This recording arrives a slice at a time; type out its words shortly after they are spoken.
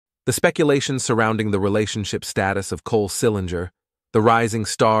The speculation surrounding the relationship status of Cole Sillinger, the rising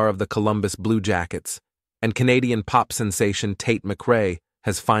star of the Columbus Blue Jackets, and Canadian pop sensation Tate McRae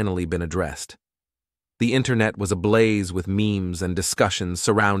has finally been addressed. The internet was ablaze with memes and discussions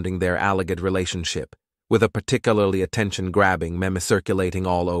surrounding their alleged relationship, with a particularly attention-grabbing meme circulating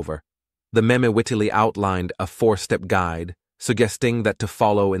all over. The meme wittily outlined a 4-step guide, suggesting that to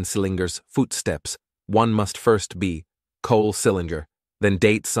follow in Sillinger's footsteps, one must first be Cole Sillinger, then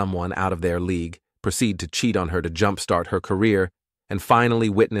date someone out of their league, proceed to cheat on her to jumpstart her career, and finally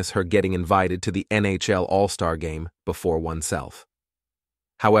witness her getting invited to the NHL All-Star Game before oneself.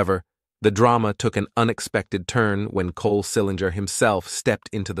 However, the drama took an unexpected turn when Cole Sillinger himself stepped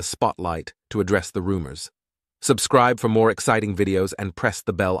into the spotlight to address the rumors. Subscribe for more exciting videos and press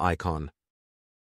the bell icon.